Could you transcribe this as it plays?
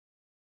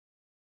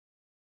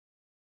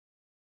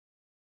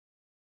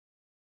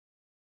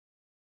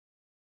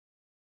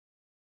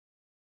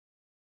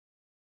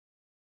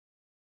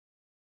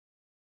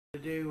To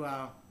do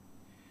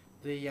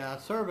the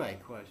survey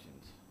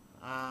questions.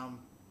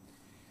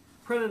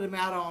 Printed them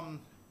out on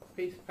a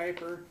piece of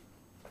paper,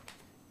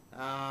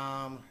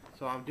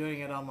 so I'm doing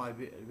it on my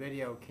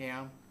video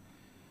cam.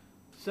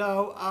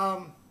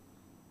 So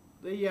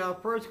the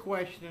first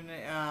question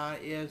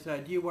is,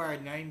 do you wear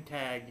a name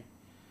tag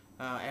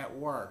at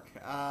work?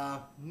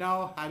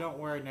 No, I don't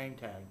wear a name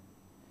tag.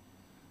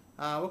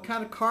 What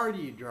kind of car do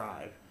you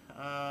drive?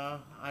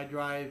 I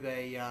drive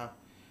a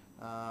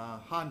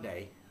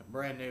Hyundai, a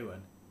brand new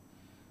one.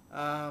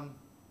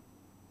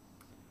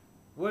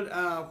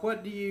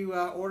 What do you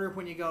order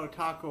when you go to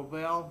Taco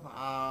Bell?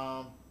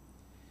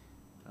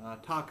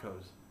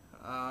 Tacos.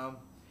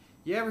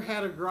 You ever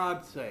had a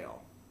garage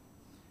sale?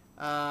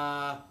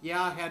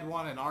 Yeah, I had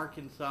one in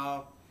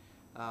Arkansas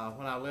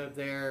when I lived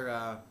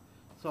there.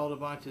 Sold a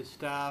bunch of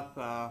stuff.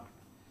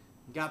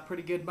 Got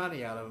pretty good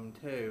money out of them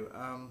too.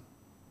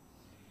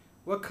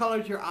 What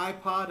color's your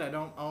iPod? I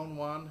don't own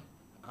one.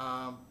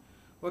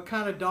 What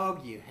kind of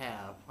dog do you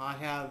have? I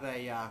have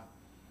a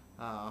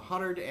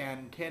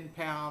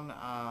 110-pound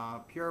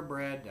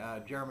purebred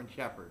German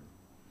Shepherd.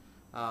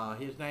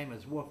 His name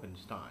is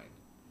Wolfenstein.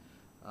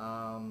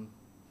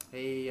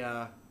 He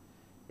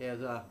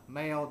is a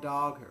male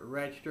dog,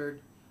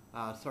 registered,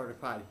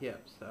 certified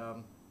hips.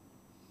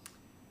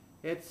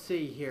 Let's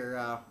see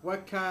here.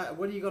 What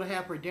are you going to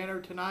have for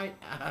dinner tonight?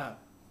 I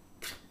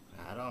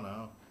don't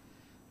know.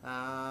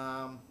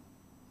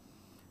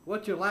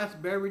 What's your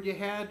last beverage you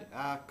had?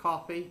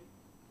 Coffee.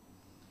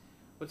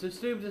 What's the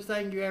stupidest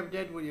thing you ever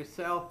did with your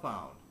cell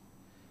phone?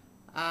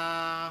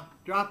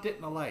 Dropped it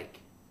in the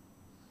lake.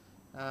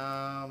 When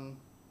I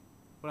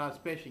was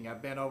fishing, I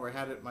bent over,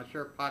 had it in my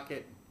shirt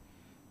pocket,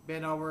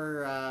 bent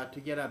over to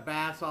get a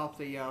bass off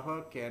the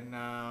hook, and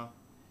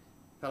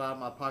fell out of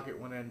my pocket,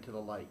 went into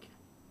the lake.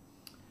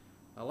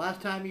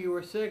 Last time you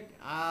were sick?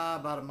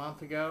 About a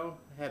month ago.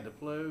 Had the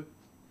flu.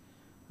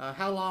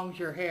 How long's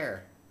your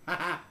hair?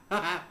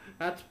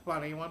 That's a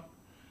funny one.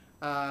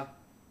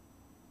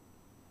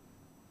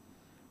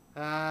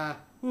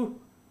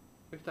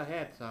 Wish I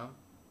had some.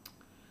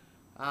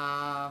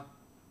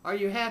 Are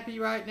you happy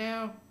right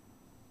now?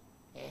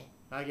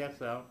 I guess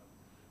so.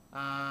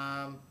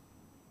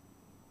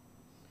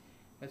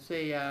 Let's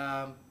see.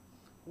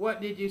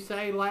 What did you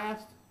say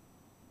last?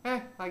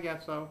 I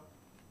guess so.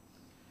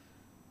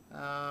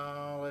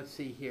 Let's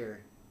see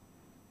here.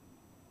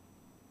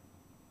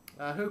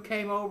 Who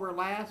came over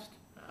last?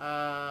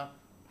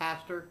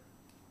 Pastor.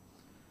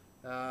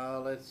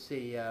 Let's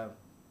see.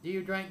 Do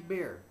you drink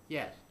beer?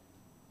 Yes.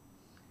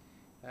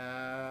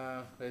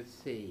 Let's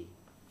see.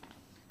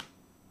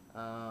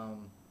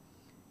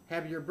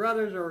 Have your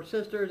brothers or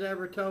sisters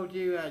ever told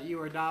you you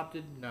were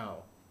adopted?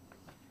 No.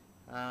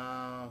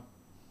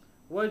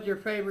 What is your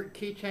favorite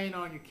keychain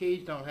on your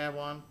keys? Don't have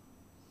one.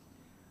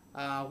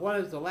 What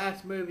is the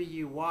last movie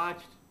you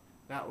watched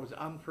that was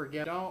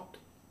unforgettable?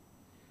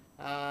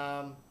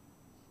 Don't.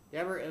 You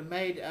ever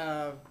made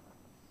a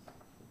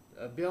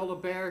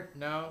Build-A-Bear?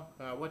 No.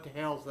 What the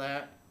hell's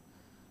that?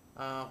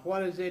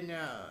 What is in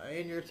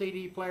your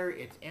CD player?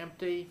 It's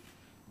empty.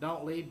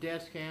 Don't leave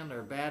discs in.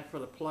 They're bad for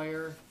the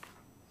player.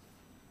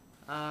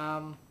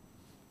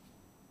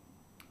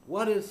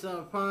 What is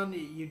fun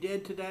you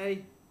did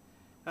today?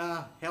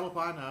 Hell if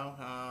I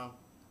know.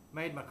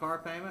 Made my car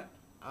payment.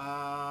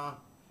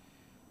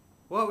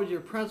 What was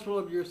your principal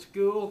of your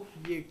school?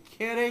 You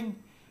kidding?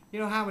 You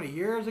know how many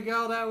years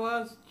ago that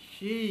was?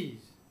 Jeez.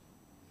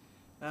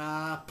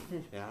 I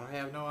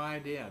have no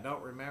idea. I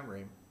don't remember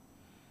him.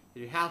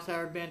 Has your house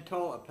ever been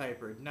toilet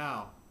papered?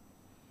 No.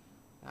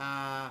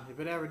 If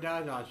it ever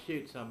does, I'll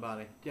shoot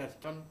somebody. Just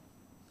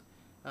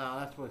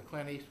that's with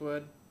Clint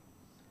Eastwood.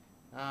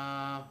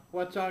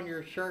 What's on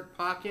your shirt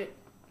pocket?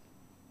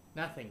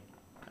 Nothing.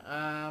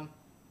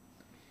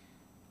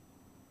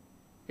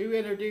 Who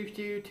introduced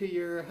you to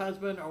your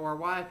husband or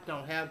wife?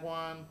 Don't have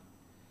one.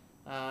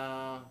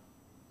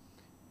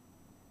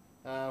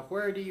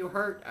 Where do you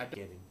hurt? I'm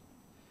kidding.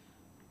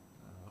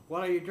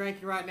 What are you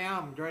drinking right now?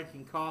 I'm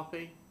drinking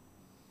coffee.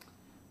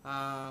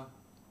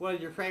 What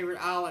is your favorite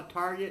aisle at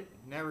Target?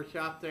 Never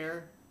shopped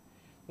there.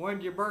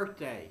 When's your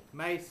birthday?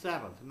 May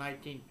 7th,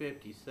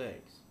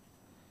 1956.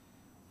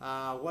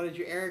 What is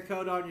your area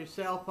code on your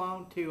cell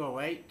phone?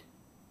 208.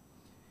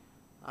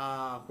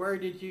 Where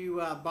did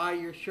you buy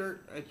your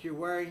shirt that you're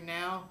wearing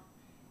now?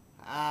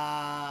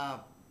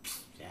 I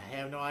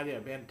have no idea.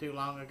 It's been too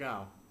long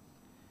ago.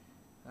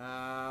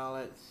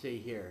 Let's see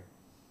here.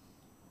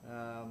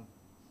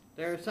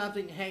 There's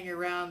something hanging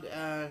around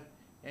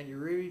in your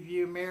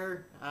review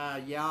mirror.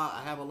 Yeah,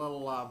 I have a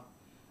little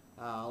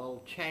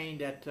chain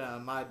that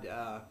my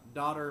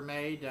daughter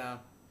made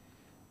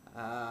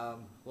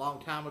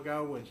long time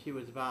ago when she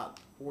was about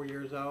 4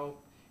 years old.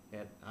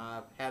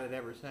 I've had it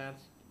ever since.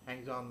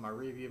 Hangs on my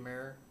review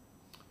mirror.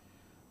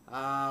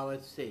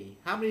 Let's see.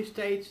 How many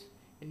states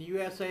in the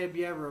USA have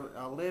you ever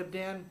lived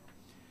in?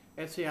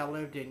 Let's see. I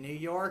lived in New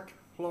York,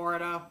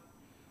 Florida.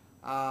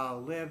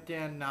 Lived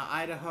in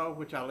Idaho,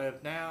 which I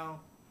live now.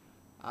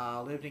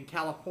 Lived in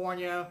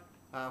California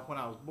when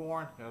I was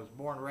born. I was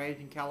born and raised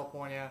in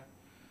California.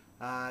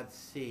 Let's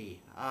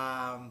see.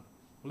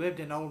 Lived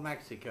in Old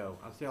Mexico.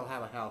 I still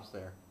have a house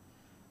there.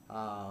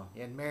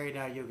 In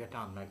Mérida,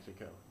 Yucatan,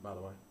 Mexico, by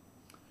the way.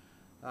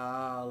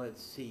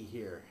 Let's see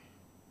here.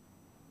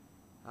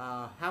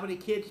 How many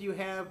kids do you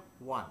have?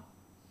 One.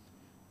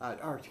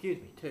 Or excuse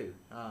me, two.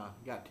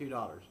 Got 2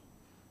 daughters.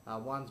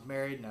 One's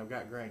married and I've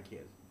got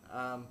grandkids.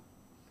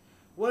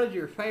 What is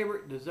your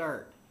favorite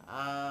dessert?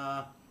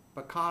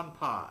 Pecan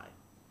pie.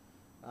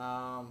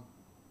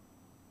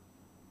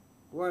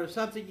 What is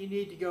something you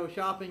need to go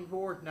shopping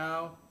for?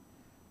 No.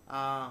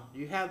 Do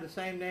you have the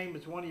same name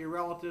as one of your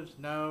relatives?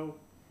 No.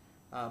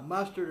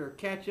 Mustard or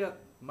ketchup?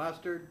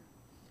 Mustard.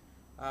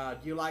 Do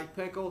you like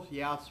pickles?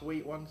 Yeah,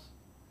 sweet ones.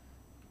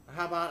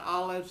 How about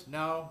olives?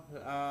 No.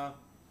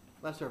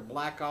 Unless they're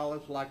black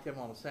olives, like them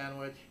on a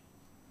sandwich.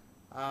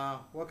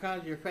 What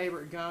kind is your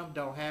favorite gum?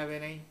 Don't have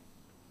any.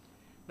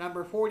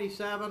 Number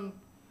 47.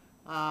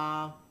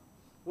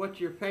 What's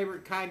your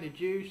favorite kind of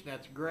juice?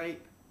 That's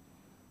grape.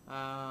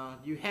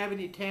 Do you have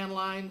any tan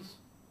lines?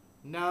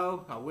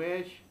 No, I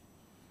wish.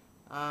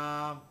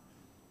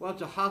 What's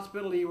the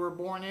hospital you were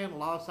born in?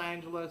 Los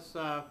Angeles,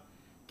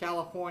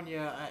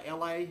 California,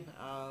 LA,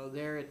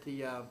 there at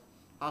the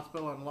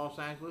hospital in Los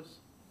Angeles.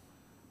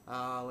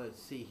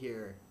 Let's see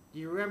here. Do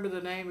you remember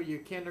the name of your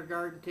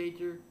kindergarten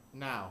teacher?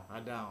 No, I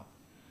don't.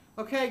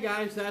 Okay,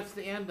 guys, that's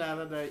the end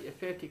of it, the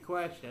 50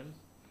 questions.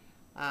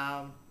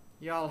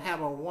 Y'all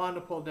have a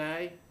wonderful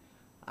day.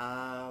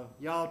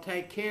 Y'all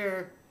take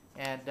care,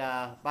 and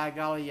by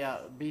golly,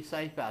 be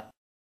safe out there.